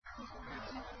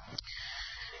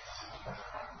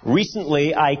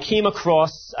Recently, I came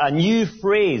across a new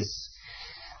phrase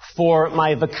for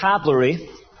my vocabulary,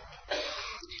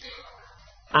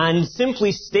 and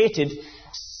simply stated,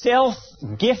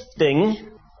 self-gifting,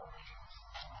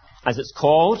 as it's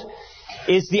called,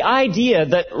 is the idea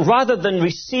that rather than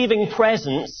receiving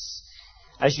presents,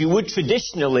 as you would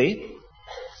traditionally,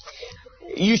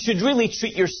 you should really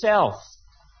treat yourself.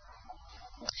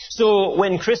 So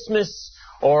when Christmas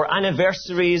or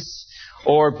anniversaries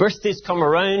or birthdays come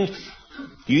around,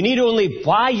 you need only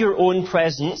buy your own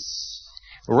presents,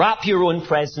 wrap your own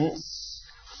presents,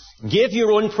 give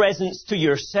your own presents to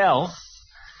yourself,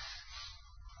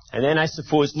 and then I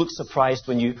suppose look surprised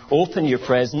when you open your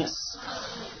presents.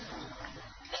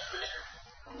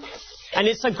 And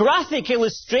it's a graphic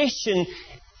illustration,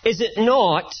 is it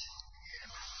not,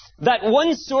 that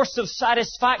one source of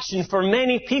satisfaction for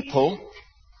many people,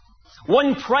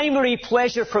 one primary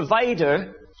pleasure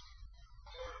provider,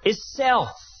 is self.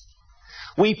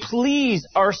 We please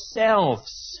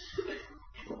ourselves.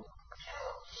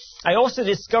 I also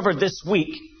discovered this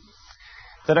week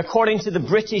that according to the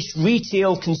British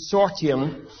Retail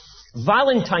Consortium,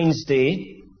 Valentine's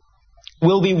Day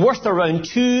will be worth around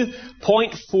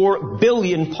 £2.4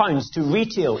 billion to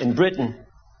retail in Britain.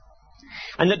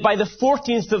 And that by the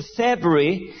 14th of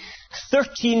February,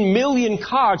 13 million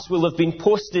cards will have been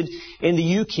posted in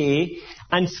the UK,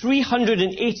 and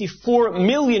 £384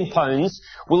 million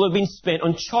will have been spent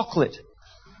on chocolate.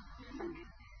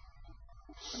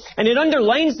 And it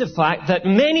underlines the fact that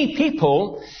many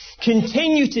people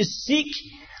continue to seek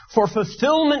for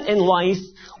fulfillment in life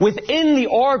within the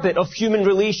orbit of human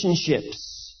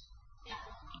relationships.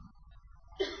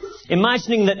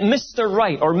 Imagining that Mr.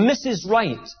 Right or Mrs.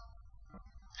 Right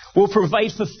will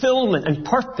provide fulfillment and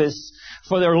purpose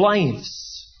for their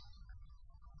lives.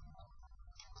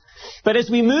 But as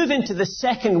we move into the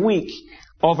second week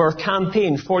of our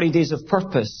campaign, 40 Days of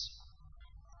Purpose,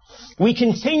 we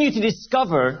continue to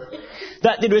discover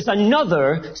that there is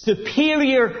another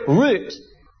superior route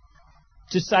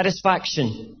to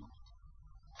satisfaction.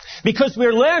 Because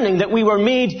we're learning that we were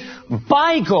made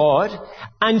by God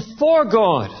and for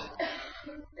God.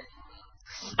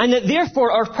 And that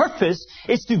therefore our purpose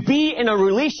is to be in a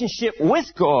relationship with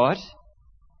God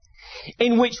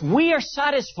in which we are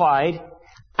satisfied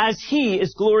as He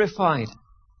is glorified.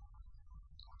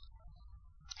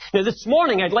 Now this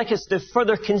morning I'd like us to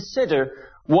further consider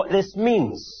what this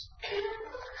means.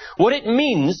 What it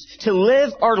means to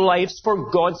live our lives for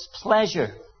God's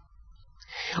pleasure.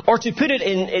 Or to put it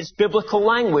in its biblical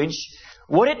language,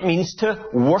 what it means to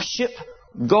worship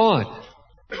God.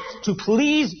 To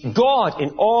please God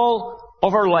in all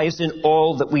of our lives, in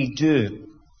all that we do.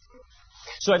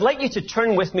 So I'd like you to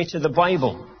turn with me to the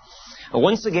Bible.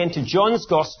 Once again to John's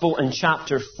Gospel in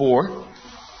chapter 4,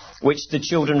 which the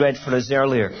children read for us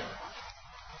earlier.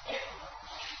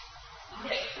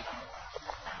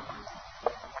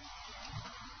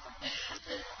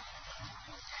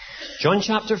 John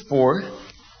chapter 4.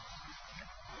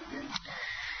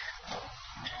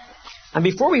 And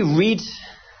before we read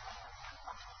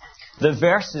the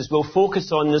verses we'll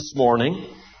focus on this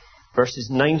morning, verses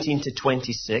 19 to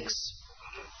 26,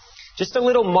 just a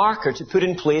little marker to put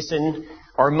in place in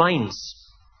our minds.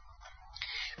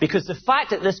 Because the fact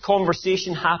that this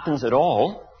conversation happens at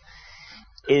all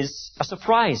is a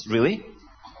surprise, really.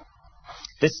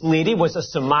 This lady was a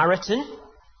Samaritan.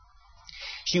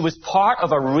 She was part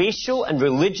of a racial and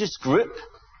religious group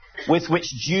with which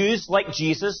Jews like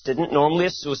Jesus didn't normally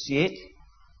associate.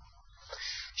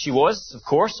 She was, of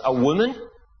course, a woman.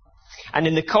 And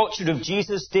in the culture of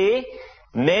Jesus' day,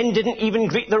 men didn't even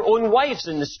greet their own wives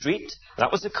in the street.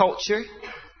 That was the culture.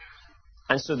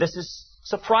 And so this is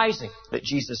surprising that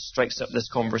Jesus strikes up this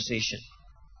conversation.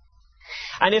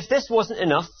 And if this wasn't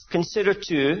enough, consider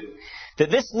too that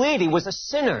this lady was a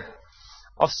sinner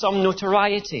of some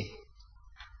notoriety.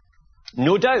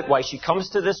 No doubt why she comes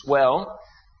to this well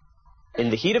in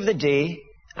the heat of the day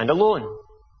and alone.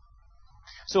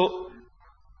 So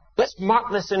let's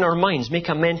mark this in our minds, make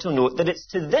a mental note that it's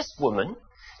to this woman,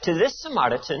 to this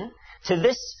Samaritan, to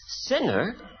this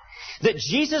sinner, that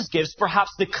Jesus gives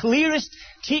perhaps the clearest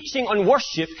teaching on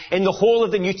worship in the whole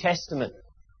of the New Testament.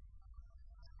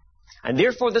 And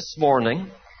therefore this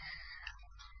morning,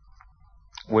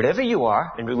 wherever you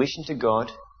are in relation to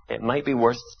God, it might be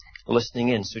worth listening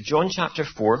in. So John chapter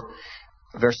 4,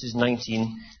 verses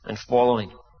 19 and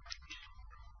following.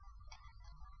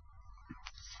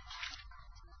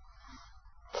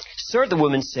 Sir, the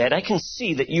woman said, I can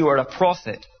see that you are a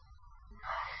prophet.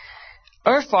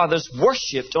 Our fathers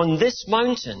worshipped on this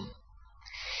mountain,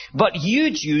 but you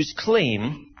Jews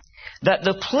claim that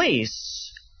the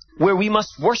place where we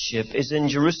must worship is in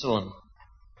Jerusalem.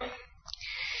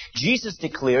 Jesus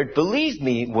declared, "Believe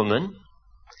me, woman,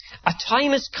 a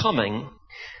time is coming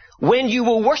when you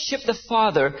will worship the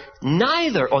Father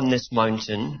neither on this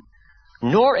mountain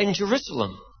nor in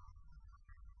Jerusalem.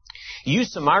 You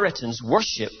Samaritans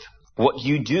worship what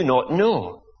you do not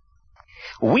know.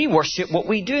 We worship what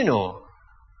we do know,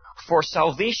 for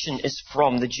salvation is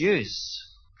from the Jews.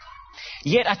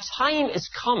 Yet a time is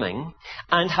coming,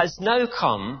 and has now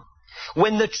come,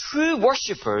 when the true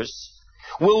worshippers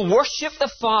will worship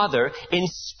the Father in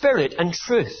spirit and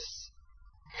truth.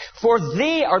 For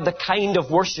they are the kind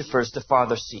of worshippers the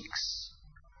Father seeks.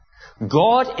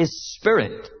 God is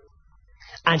spirit,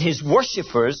 and His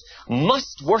worshippers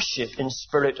must worship in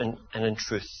spirit and in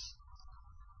truth."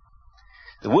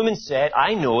 The woman said,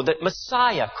 "I know that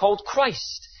Messiah, called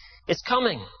Christ, is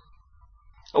coming.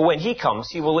 When He comes,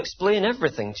 He will explain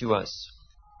everything to us."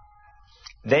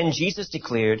 Then Jesus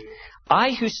declared,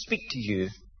 "I who speak to you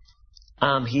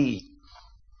am He."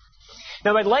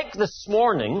 Now I'd like this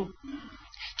morning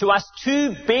to ask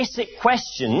two basic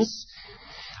questions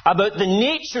about the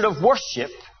nature of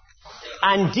worship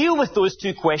and deal with those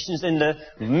two questions in the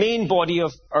main body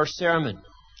of our sermon.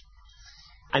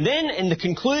 And then in the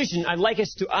conclusion, I'd like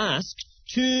us to ask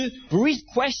two brief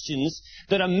questions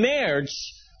that emerge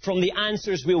from the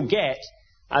answers we'll get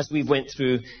as we went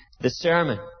through the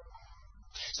sermon.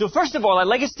 So first of all, I'd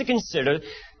like us to consider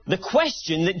the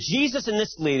question that Jesus and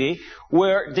this lady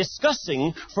were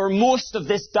discussing for most of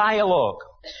this dialogue.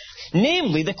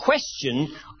 Namely, the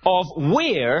question of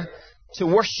where to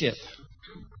worship.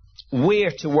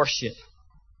 Where to worship.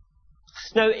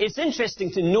 Now, it's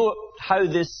interesting to note how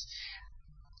this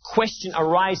question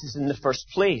arises in the first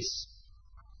place.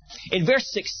 In verse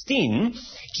 16,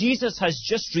 Jesus has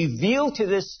just revealed to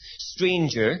this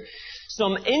stranger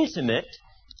some intimate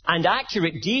and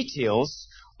accurate details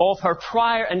of her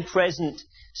prior and present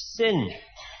sin.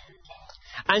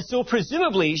 And so,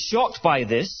 presumably shocked by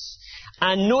this,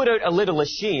 and no doubt a little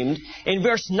ashamed, in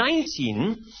verse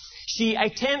 19, she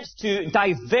attempts to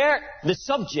divert the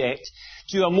subject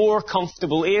to a more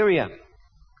comfortable area.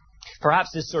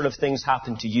 Perhaps this sort of thing's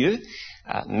happened to you.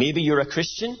 Maybe you're a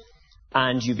Christian,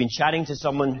 and you've been chatting to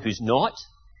someone who's not,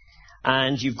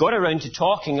 and you've got around to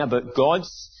talking about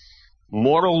God's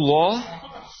moral law,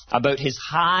 about His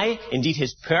high, indeed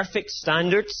His perfect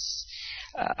standards,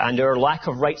 and our lack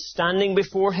of right standing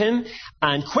before Him,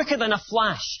 and quicker than a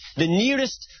flash, the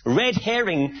nearest red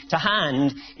herring to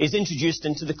hand is introduced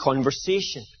into the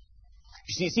conversation.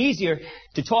 You see, it's easier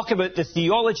to talk about the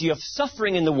theology of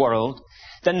suffering in the world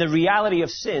than the reality of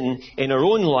sin in our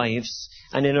own lives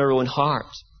and in our own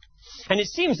heart. And it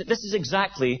seems that this is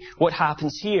exactly what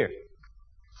happens here.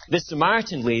 This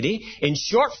Samaritan lady, in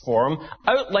short form,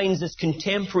 outlines this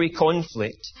contemporary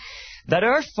conflict. That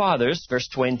our fathers, verse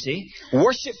 20,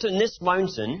 worshipped on this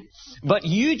mountain, but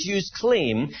you Jews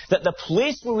claim that the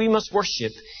place where we must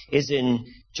worship is in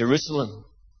Jerusalem.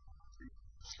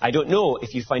 I don't know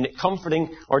if you find it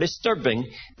comforting or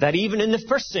disturbing that even in the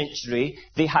first century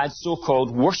they had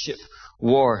so-called worship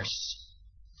wars.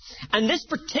 And this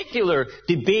particular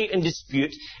debate and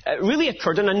dispute really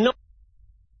occurred on a number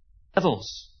of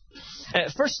levels.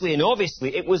 Firstly and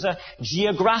obviously, it was a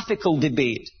geographical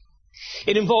debate.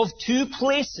 It involved two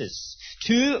places,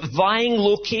 two vying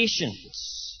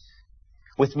locations,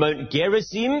 with Mount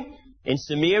Gerizim in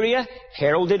Samaria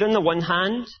heralded on the one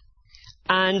hand,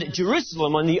 and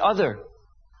Jerusalem on the other.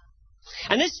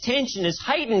 And this tension is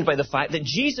heightened by the fact that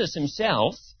Jesus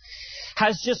Himself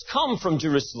has just come from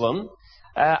Jerusalem,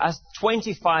 a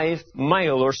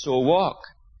 25-mile or so walk.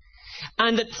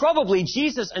 And that probably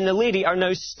Jesus and the lady are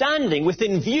now standing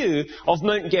within view of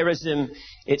Mount Gerizim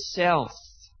itself.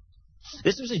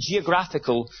 This was a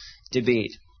geographical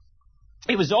debate.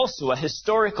 It was also a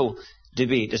historical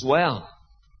debate as well.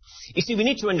 You see, we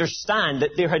need to understand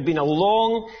that there had been a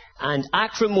long and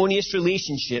acrimonious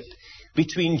relationship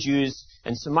between Jews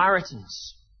and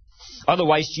Samaritans.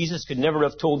 Otherwise, Jesus could never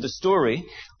have told the story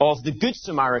of the Good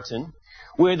Samaritan,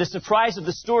 where the surprise of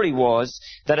the story was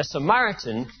that a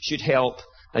Samaritan should help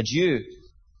a Jew.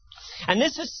 And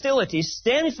this hostility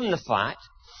stemmed from the fact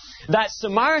that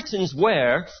Samaritans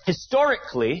were,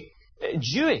 historically,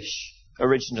 Jewish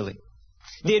originally.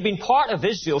 They had been part of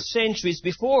Israel centuries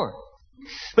before.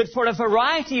 But for a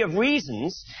variety of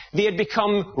reasons, they had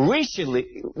become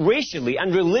racially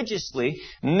and religiously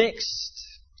mixed.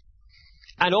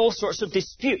 And all sorts of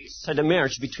disputes had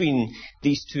emerged between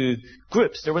these two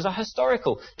groups. There was a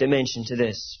historical dimension to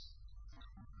this.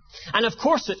 And of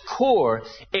course, at core,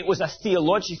 it was a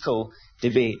theological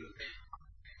debate.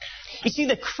 You see,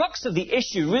 the crux of the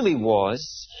issue really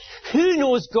was, who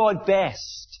knows God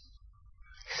best?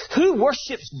 Who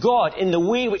worships God in the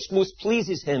way which most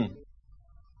pleases Him?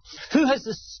 Who has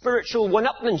the spiritual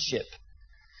one-upmanship,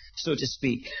 so to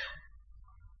speak?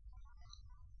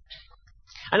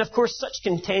 And of course, such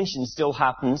contention still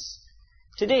happens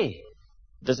today,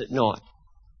 does it not?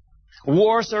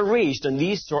 Wars are waged on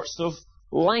these sorts of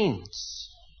lines.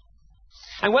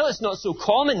 And while it's not so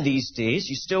common these days,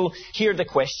 you still hear the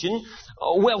question,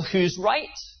 well, who's right?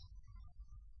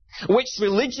 Which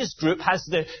religious group has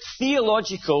the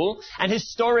theological and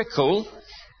historical,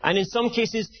 and in some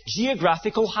cases,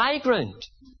 geographical high ground?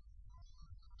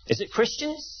 Is it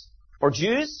Christians? Or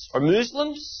Jews? Or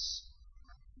Muslims?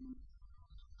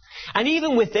 And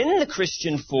even within the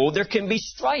Christian fold, there can be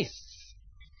strife.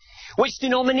 Which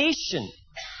denomination,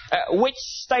 which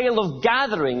style of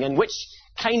gathering, and which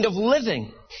kind of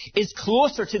living is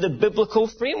closer to the biblical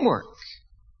framework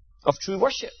of true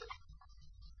worship?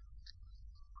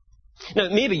 Now,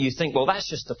 maybe you think, well, that's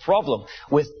just the problem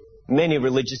with many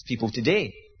religious people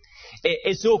today.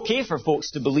 It's okay for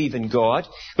folks to believe in God,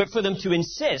 but for them to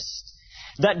insist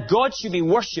that God should be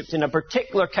worshipped in a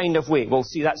particular kind of way, well,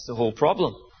 see, that's the whole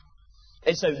problem.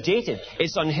 It's outdated.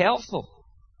 It's unhelpful.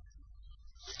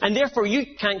 And therefore,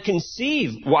 you can't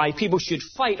conceive why people should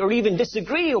fight or even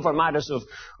disagree over matters of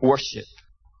worship.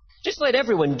 Just let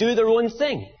everyone do their own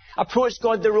thing. Approach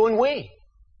God their own way.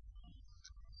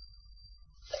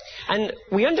 And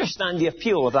we understand the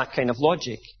appeal of that kind of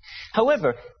logic.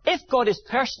 However, if God is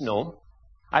personal,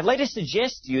 I'd like to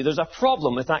suggest to you there's a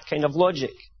problem with that kind of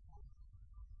logic.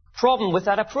 Problem with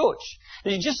that approach.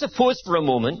 Now, just suppose for a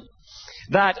moment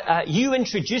that you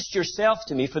introduced yourself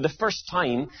to me for the first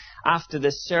time after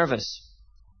this service.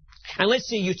 And let's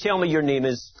say you tell me your name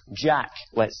is Jack,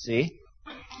 let's say.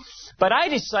 But I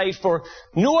decide for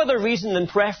no other reason than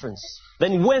preference,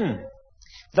 than whim,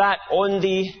 that on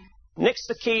the next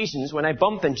occasions when I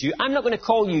bump into you, I'm not going to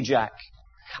call you Jack.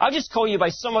 I'll just call you by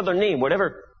some other name,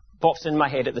 whatever pops in my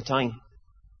head at the time.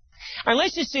 And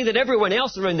let's just say that everyone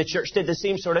else around the church did the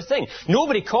same sort of thing.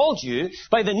 Nobody called you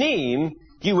by the name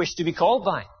you wish to be called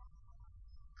by.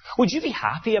 Would you be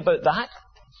happy about that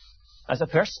as a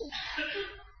person?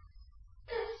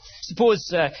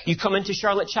 Suppose you come into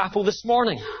Charlotte Chapel this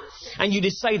morning and you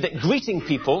decide that greeting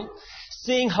people,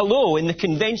 saying hello in the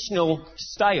conventional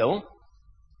style,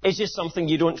 is just something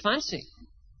you don't fancy.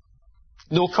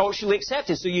 No culturally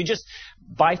accepted, so you just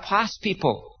bypass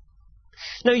people.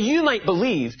 Now, you might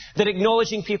believe that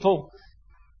acknowledging people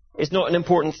is not an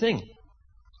important thing.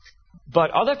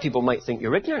 But other people might think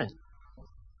you're ignorant.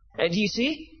 Do you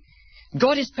see?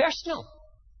 God is personal.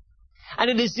 And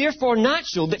it is therefore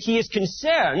natural that He is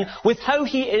concerned with how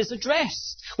He is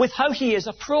addressed, with how He is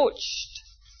approached.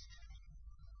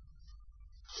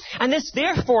 And this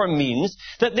therefore means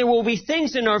that there will be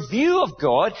things in our view of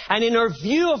God and in our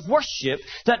view of worship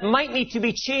that might need to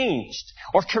be changed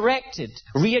or corrected,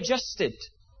 readjusted.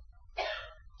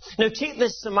 Now take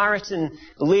this Samaritan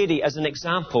lady as an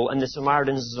example and the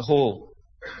Samaritans as a whole.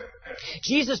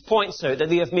 Jesus points out that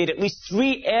they have made at least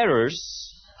 3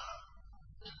 errors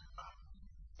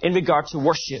in regard to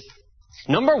worship.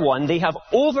 Number 1, they have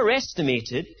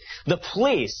overestimated the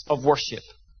place of worship.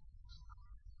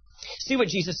 See what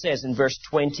Jesus says in verse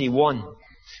 21.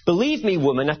 Believe me,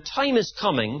 woman, a time is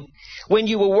coming when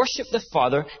you will worship the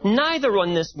Father neither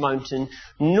on this mountain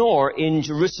nor in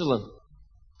Jerusalem.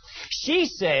 She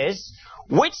says,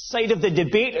 which side of the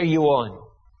debate are you on?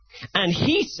 And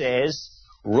he says,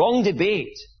 wrong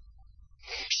debate.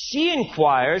 She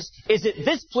inquires, is it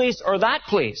this place or that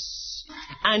place?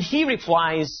 And he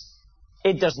replies,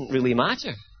 it doesn't really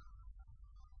matter.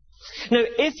 Now,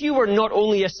 if you were not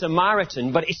only a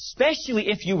Samaritan, but especially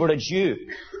if you were a Jew,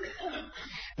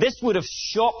 this would have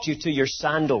shocked you to your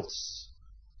sandals.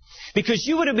 Because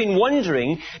you would have been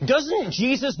wondering, doesn't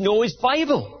Jesus know his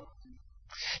Bible?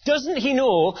 Doesn't he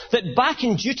know that back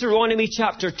in Deuteronomy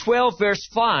chapter 12, verse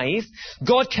 5,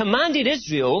 God commanded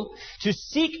Israel to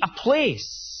seek a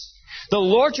place the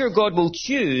Lord your God will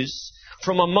choose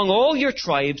from among all your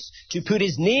tribes to put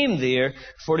his name there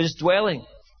for his dwelling?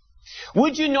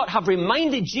 Would you not have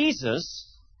reminded Jesus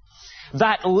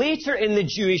that later in the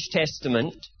Jewish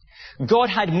Testament, God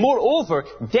had moreover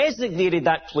designated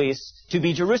that place to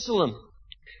be Jerusalem?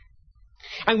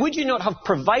 And would you not have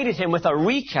provided him with a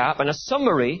recap and a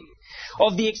summary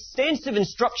of the extensive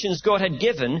instructions God had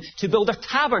given to build a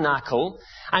tabernacle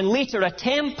and later a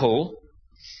temple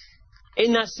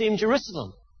in that same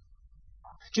Jerusalem,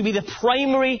 to be the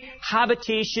primary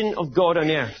habitation of God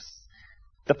on earth,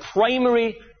 the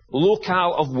primary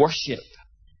locale of worship?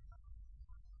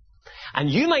 And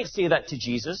you might say that to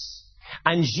Jesus,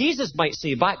 and Jesus might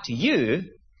say back to you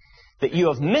that you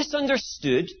have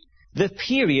misunderstood the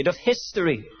period of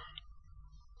history.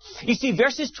 You see,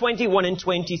 verses 21 and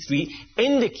 23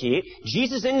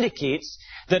 Jesus indicates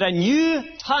that a new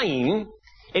time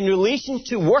in relation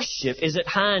to worship is at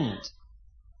hand.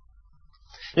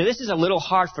 Now, this is a little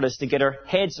hard for us to get our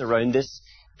heads around, this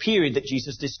period that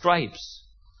Jesus describes.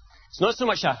 It's not so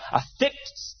much a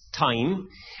fixed time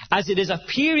as it is a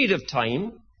period of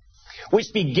time which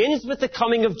begins with the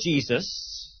coming of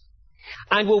Jesus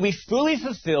and will be fully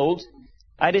fulfilled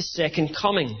at His second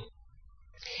coming.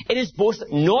 It is both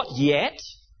not yet,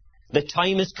 the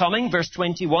time is coming, verse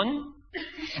 21,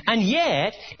 and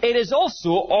yet it is also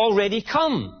already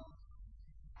come,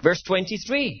 verse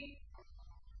 23.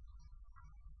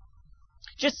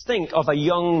 Just think of a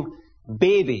young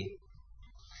baby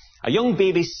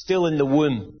still in the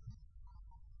womb.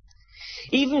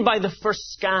 Even by the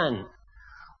first scan,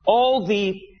 all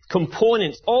the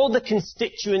components, all the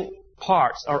constituent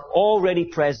parts are already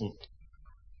present.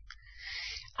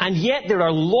 And yet there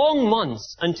are long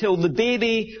months until the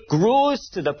baby grows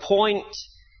to the point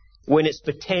when its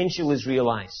potential is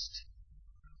realized.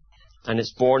 And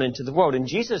it's born into the world. And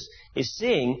Jesus is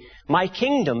saying, my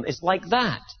kingdom is like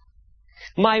that.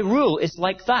 My rule is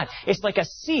like that. It's like a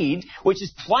seed which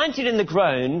is planted in the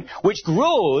ground, which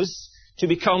grows to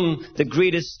become the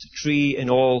greatest tree in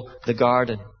all the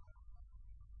garden.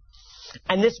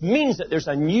 And this means that there's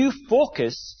a new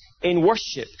focus in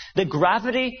worship. The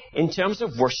gravity in terms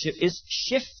of worship is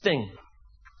shifting.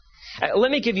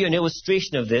 Let me give you an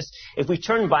illustration of this. If we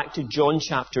turn back to John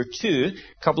chapter 2,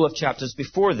 a couple of chapters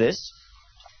before this,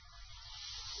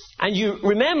 and you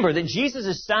remember that Jesus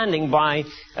is standing by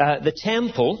the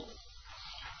temple,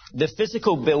 the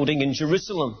physical building in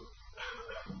Jerusalem.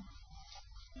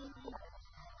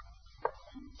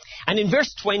 And in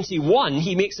verse 21,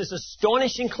 he makes this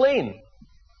astonishing claim.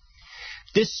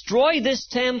 Destroy this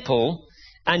temple,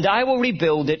 and I will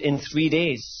rebuild it in 3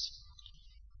 days.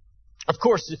 Of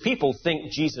course, the people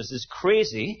think Jesus is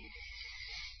crazy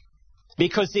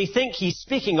because they think he's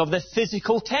speaking of the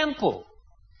physical temple.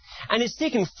 And it's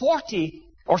taken 40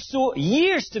 or so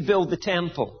years to build the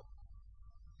temple.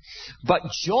 But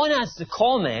John adds the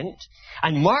comment,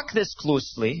 and mark this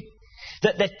closely,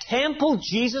 that the temple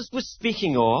Jesus was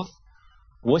speaking of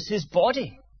was his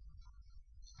body.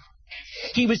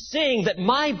 He was saying that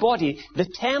my body, the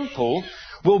temple,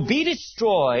 will be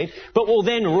destroyed, but will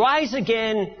then rise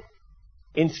again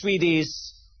in 3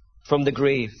 days from the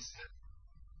grave.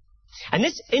 And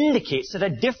this indicates that a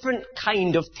different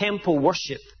kind of temple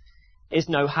worship is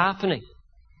now happening.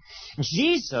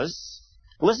 Jesus,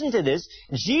 listen to this,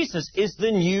 Jesus is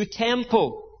the new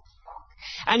temple.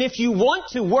 And if you want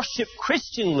to worship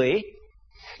Christianly,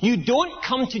 you don't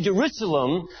come to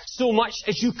Jerusalem so much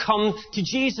as you come to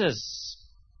Jesus.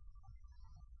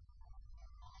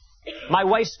 My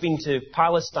wife's been to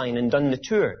Palestine and done the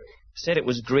tour. Said it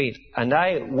was great. And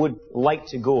I would like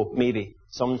to go, maybe,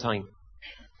 sometime.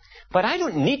 But I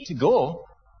don't need to go.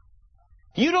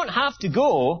 You don't have to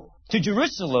go to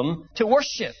Jerusalem to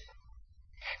worship.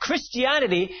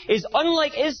 Christianity is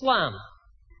unlike Islam.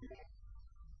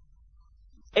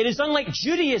 It is unlike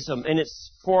Judaism in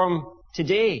its form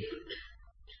today.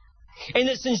 In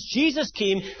that since Jesus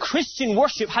came, Christian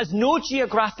worship has no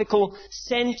geographical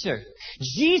center.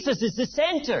 Jesus is the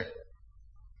center.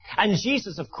 And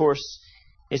Jesus, of course,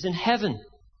 is in heaven.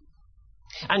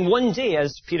 And one day,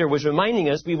 as Peter was reminding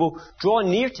us, we will draw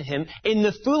near to Him in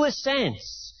the fullest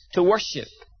sense to worship.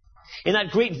 In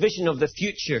that great vision of the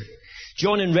future,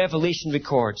 John in Revelation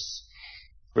records,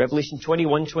 Revelation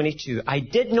 21:22, I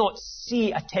did not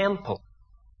see a temple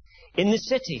in the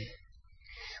city,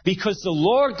 because the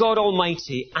Lord God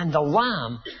Almighty and the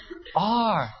Lamb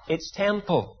are its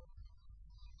temple.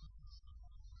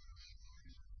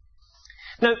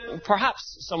 Now,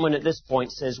 perhaps someone at this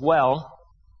point says, well,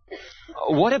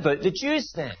 what about the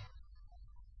Jews then?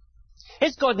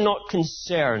 Is God not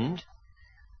concerned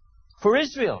for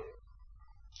Israel?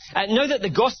 Now that the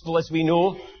gospel, as we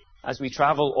know, as we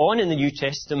travel on in the New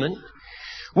Testament,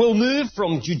 will move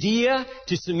from Judea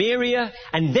to Samaria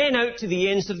and then out to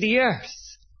the ends of the earth,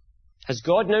 has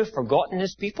God now forgotten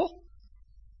His people?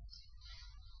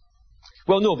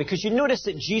 Well, no, because you notice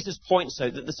that Jesus points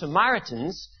out that the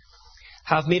Samaritans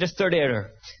have made a third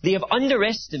error. They have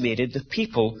underestimated the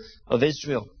people of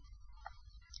Israel.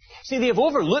 See, they have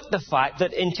overlooked the fact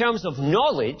that in terms of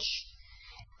knowledge,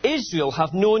 Israel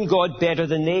have known God better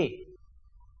than they.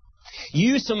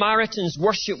 You Samaritans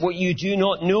worship what you do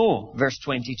not know, verse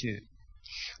 22.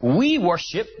 We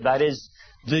worship, that is,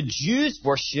 the Jews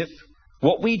worship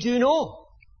what we do know.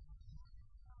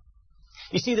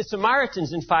 You see, the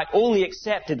Samaritans, in fact, only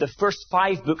accepted the first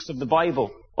 5 books of the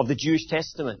Bible, of the Jewish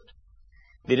Testament.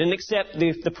 They didn't accept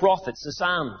the prophets, the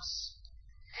Psalms.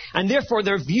 And therefore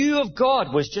their view of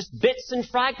God was just bits and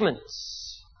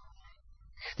fragments.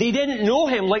 They didn't know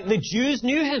Him like the Jews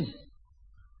knew Him.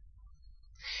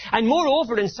 And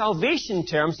moreover, in salvation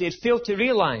terms, they had failed to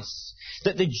realize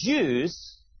that the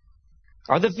Jews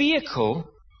are the vehicle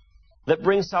that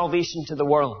brings salvation to the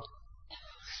world.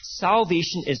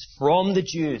 Salvation is from the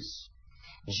Jews.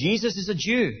 Jesus is a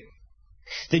Jew.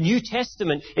 The New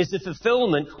Testament is the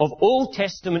fulfillment of Old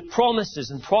Testament promises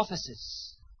and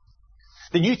prophecies.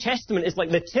 The New Testament is like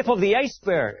the tip of the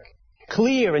iceberg,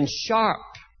 clear and sharp.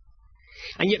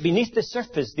 And yet beneath the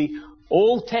surface, the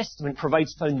Old Testament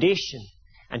provides foundation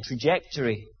and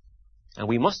trajectory. And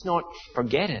we must not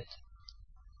forget it.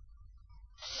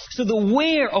 So the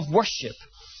where of worship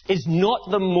is not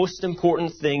the most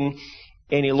important thing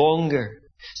any longer.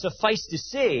 Suffice to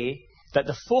say that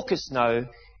the focus now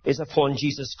is upon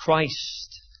Jesus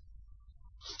Christ.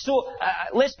 So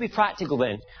let's be practical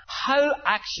then. How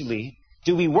actually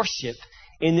do we worship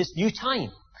in this new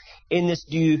time, in this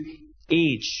new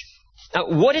age?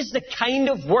 What is the kind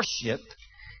of worship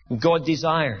God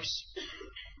desires?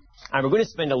 And we're going to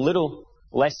spend a little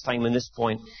less time on this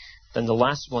point than the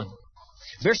last one.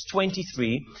 Verse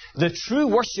 23, the true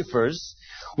worshippers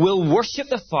will worship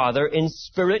the Father in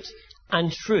spirit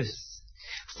and truth,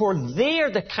 for they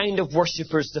are the kind of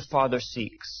worshippers the Father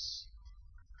seeks.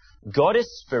 God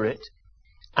is spirit,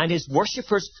 and His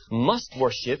worshippers must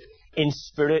worship in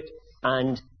spirit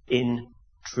and in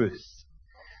truth.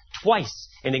 Twice,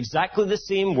 in exactly the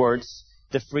same words,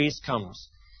 the phrase comes,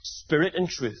 spirit and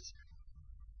truth.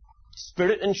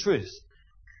 Spirit and truth.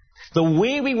 The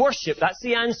way we worship, that's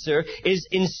the answer, is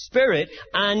in spirit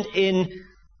and in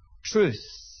truth.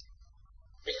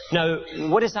 Now,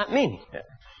 what does that mean?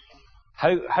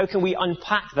 How can we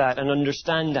unpack that and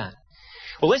understand that?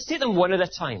 Well, let's take them one at a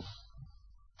time.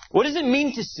 What does it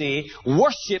mean to say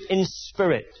worship in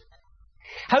spirit?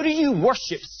 How do you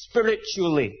worship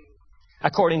spiritually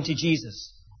according to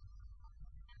Jesus?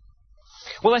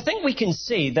 Well, I think we can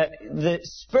say that the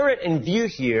Spirit in view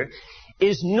here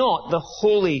is not the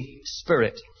Holy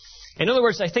Spirit. In other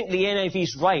words, I think the NIV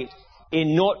is right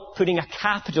in not putting a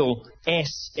capital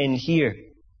S in here.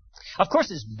 Of course,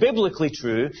 it's biblically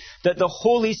true that the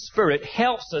Holy Spirit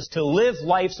helps us to live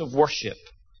lives of worship.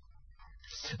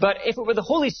 But if it were the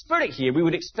Holy Spirit here, we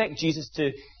would expect Jesus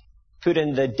to put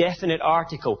in the definite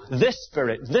article, this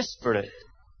Spirit, this Spirit.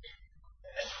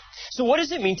 So what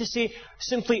does it mean to say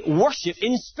simply worship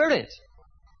in spirit?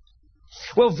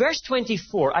 Well, verse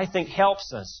 24, I think,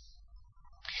 helps us.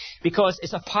 Because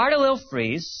it's a parallel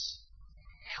phrase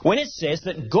when it says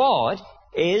that God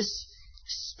is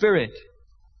spirit.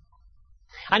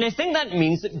 And I think that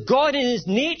means that God in His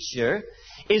nature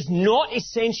is not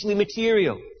essentially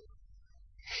material.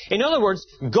 In other words,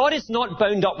 God is not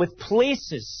bound up with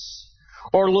places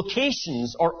or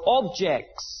locations or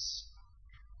objects.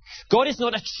 God is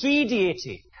not a tree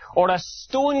deity or a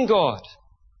stone god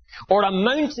or a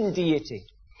mountain deity.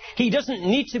 He doesn't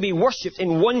need to be worshipped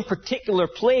in one particular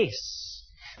place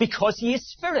because He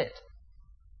is spirit.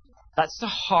 That's the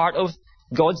heart of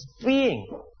God's being,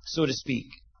 so to speak.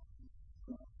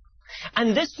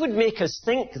 And this would make us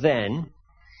think then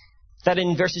that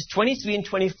in verses 23 and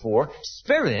 24,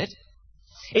 spirit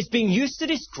is being used to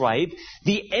describe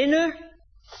the inner,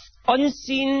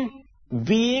 unseen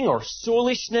being or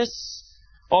soulishness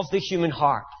of the human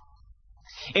heart.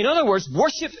 In other words,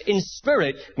 worship in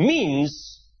spirit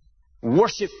means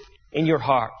worship in your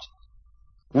heart.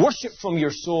 Worship from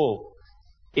your soul,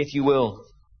 if you will.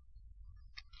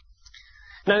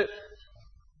 Now,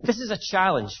 this is a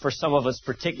challenge for some of us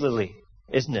particularly,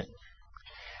 isn't it?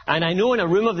 And I know in a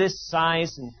room of this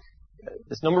size and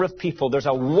this number of people, there's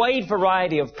a wide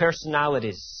variety of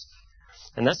personalities.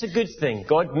 And that's a good thing.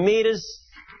 God made us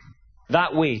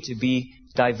that way, to be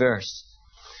diverse.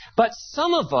 But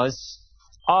some of us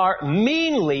are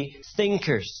mainly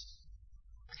thinkers.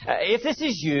 If this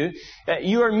is you,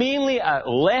 you are mainly a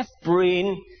left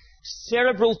brain,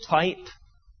 cerebral type.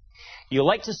 You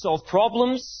like to solve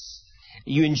problems.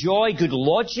 You enjoy good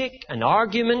logic and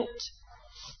argument.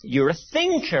 You're a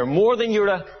thinker more than you're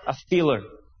a feeler.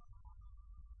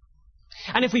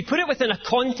 And if we put it within a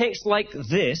context like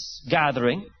this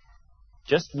gathering,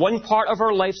 just one part of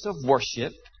our lives of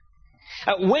worship,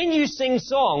 when you sing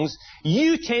songs,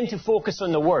 you tend to focus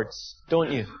on the words,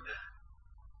 don't you?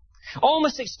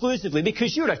 Almost exclusively,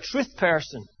 because you're a truth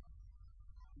person.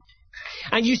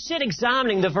 And you sit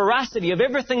examining the veracity of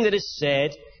everything that is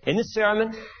said in the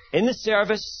sermon, in the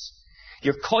service.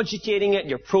 You're cogitating it,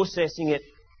 you're processing it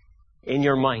in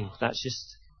your mind. That's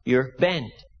just your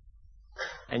bent.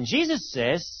 And Jesus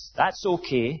says, that's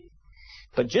okay,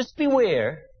 but just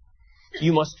beware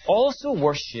you must also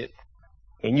worship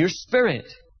in your spirit,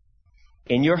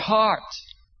 in your heart.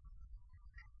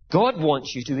 God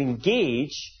wants you to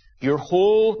engage your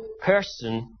whole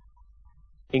person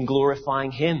in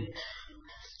glorifying Him,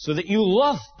 so that you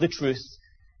love the truth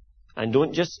and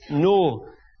don't just know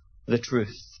the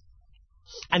truth.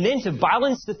 And then to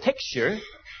balance the picture,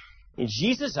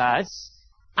 Jesus adds,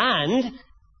 and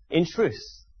in truth.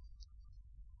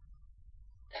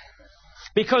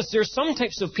 Because there are some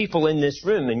types of people in this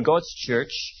room, in God's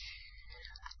church,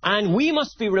 and we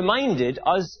must be reminded,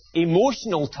 as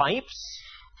emotional types,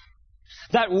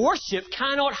 that worship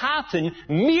cannot happen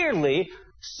merely,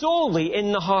 solely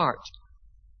in the heart.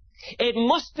 It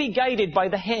must be guided by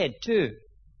the head too.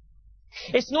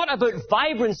 It's not about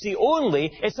vibrancy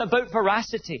only, it's about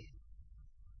veracity.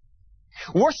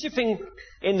 Worshipping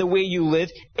in the way you live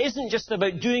isn't just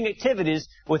about doing activities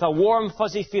with a warm,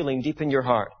 fuzzy feeling deep in your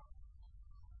heart.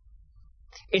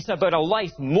 It's about a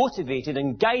life motivated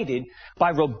and guided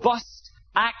by robust,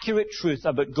 accurate truth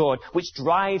about God, which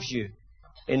drives you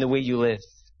in the way you live.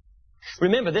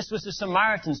 Remember, this was the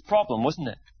Samaritans' problem, wasn't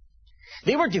it?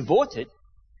 They were devoted.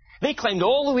 They climbed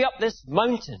all the way up this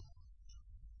mountain,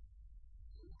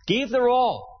 gave their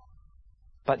all,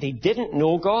 but they didn't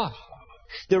know God.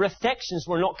 Their affections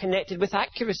were not connected with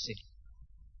accuracy.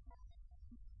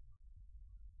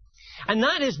 And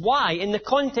that is why, in the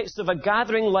context of a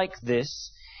gathering like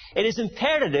this, it is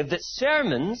imperative that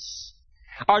sermons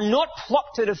are not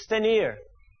plucked out of thin air.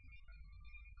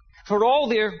 For all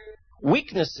their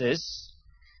weaknesses,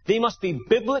 they must be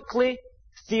biblically,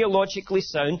 theologically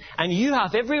sound, and you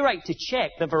have every right to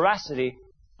check the veracity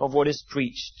of what is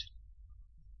preached.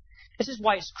 This is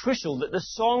why it's crucial that the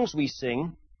songs we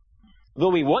sing, though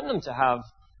we want them to have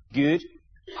good,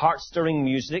 heart-stirring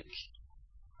music,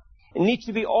 need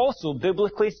to be also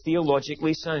biblically,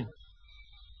 theologically sound.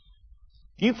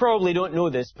 You probably don't know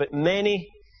this, but many,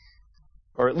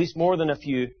 or at least more than a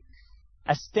few,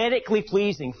 aesthetically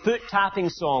pleasing, foot-tapping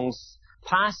songs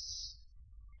pass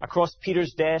across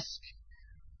Peter's desk,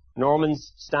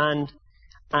 Norman's stand,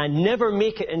 and never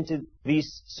make it into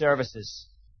these services.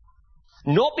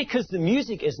 Not because the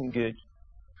music isn't good,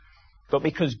 but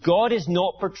because God is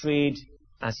not portrayed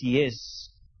as He is.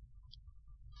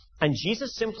 And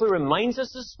Jesus simply reminds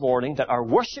us this morning that our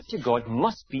worship to God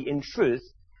must be in truth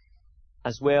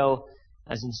as well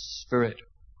as in spirit.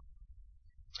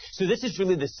 So this is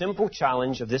really the simple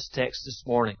challenge of this text this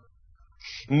morning.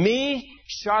 May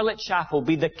Charlotte Chapel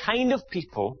be the kind of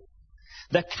people,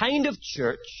 the kind of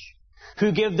church,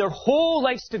 who give their whole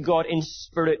lives to God in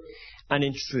spirit and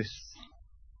in truth.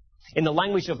 In the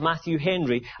language of Matthew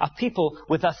Henry, a people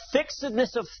with a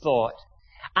fixedness of thought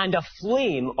and a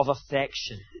flame of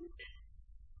affection.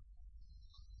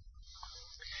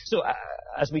 So,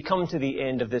 as we come to the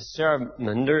end of this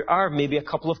sermon, there are maybe a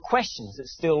couple of questions that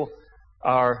still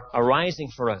are arising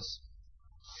for us.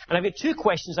 And I've got two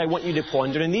questions I want you to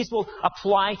ponder, and these will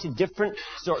apply to different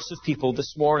sorts of people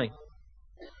this morning.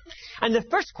 And the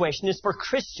first question is for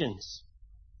Christians.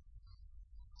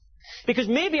 Because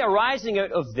maybe arising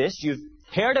out of this, you've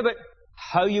heard about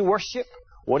how you worship,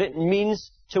 what it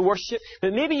means to worship,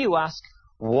 but maybe you ask,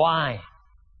 why?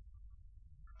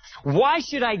 Why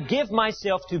should I give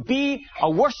myself to be a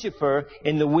worshipper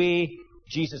in the way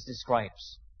Jesus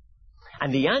describes?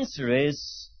 And the answer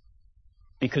is,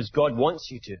 because God wants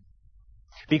you to.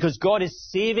 Because God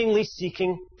is savingly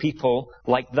seeking people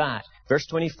like that. Verse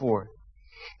 24.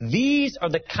 These are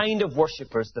the kind of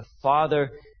worshippers the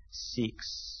Father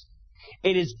seeks.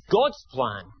 It is God's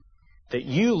plan that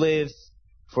you live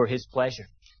for His pleasure.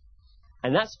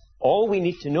 And that's all we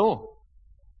need to know.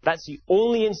 That's the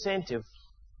only incentive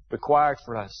required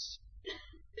for us.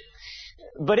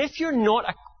 But if you're not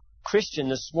a Christian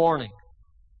this morning,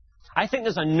 I think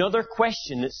there's another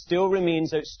question that still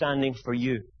remains outstanding for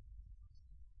you.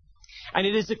 And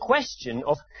it is the question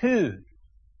of who.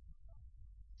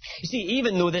 You see,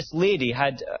 even though this lady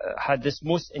had this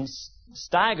most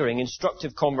staggering,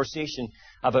 instructive conversation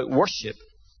about worship,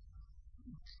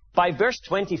 by verse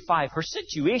 25, her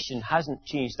situation hasn't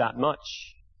changed that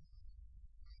much.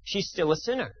 She's still a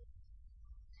sinner.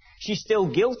 She's still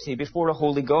guilty before a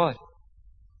holy God.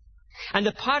 And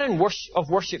the pattern of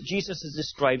worship Jesus has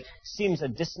described seems a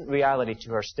distant reality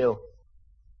to her still.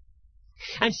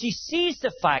 And she sees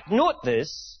the fact, note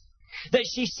this, that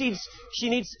she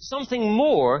needs something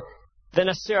more than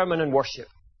a sermon and worship.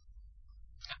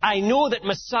 I know that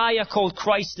Messiah called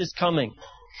Christ is coming.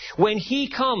 When He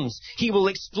comes, He will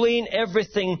explain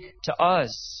everything to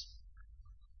us.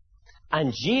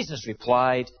 And Jesus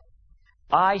replied,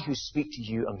 I who speak to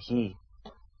you am He.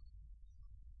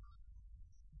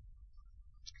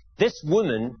 This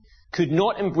woman could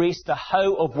not embrace the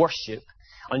how of worship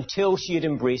until she had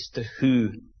embraced the who.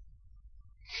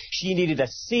 She needed a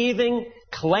saving,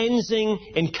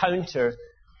 cleansing encounter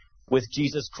with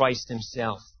Jesus Christ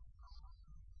himself.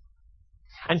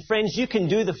 And friends, you can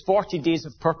do the 40 Days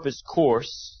of Purpose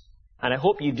course, and I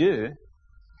hope you do,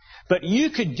 but you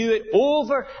could do it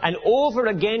over and over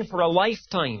again for a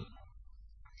lifetime,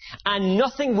 and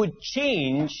nothing would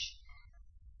change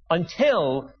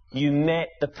until you met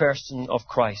the person of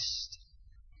Christ,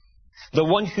 the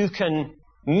one who can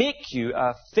make you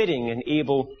a fitting and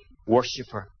able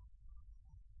worshipper.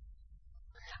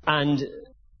 And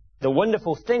the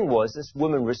wonderful thing was, this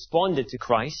woman responded to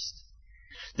Christ.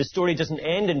 The story doesn't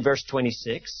end in verse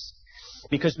 26,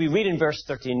 because we read in verse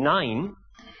 39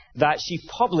 that she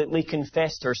publicly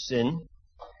confessed her sin.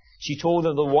 She told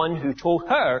of the one who told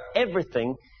her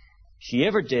everything she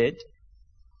ever did.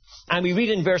 And we read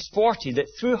in verse 40 that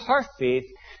through her faith,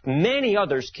 many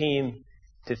others came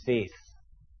to faith.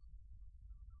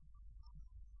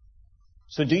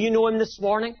 So do you know him this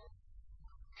morning?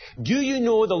 Do you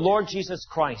know the Lord Jesus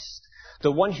Christ,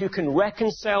 the one who can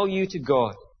reconcile you to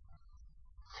God?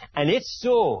 And if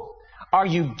so, are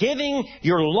you giving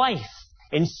your life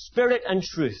in spirit and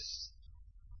truth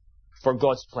for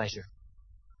God's pleasure?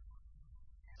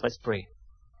 Let's pray.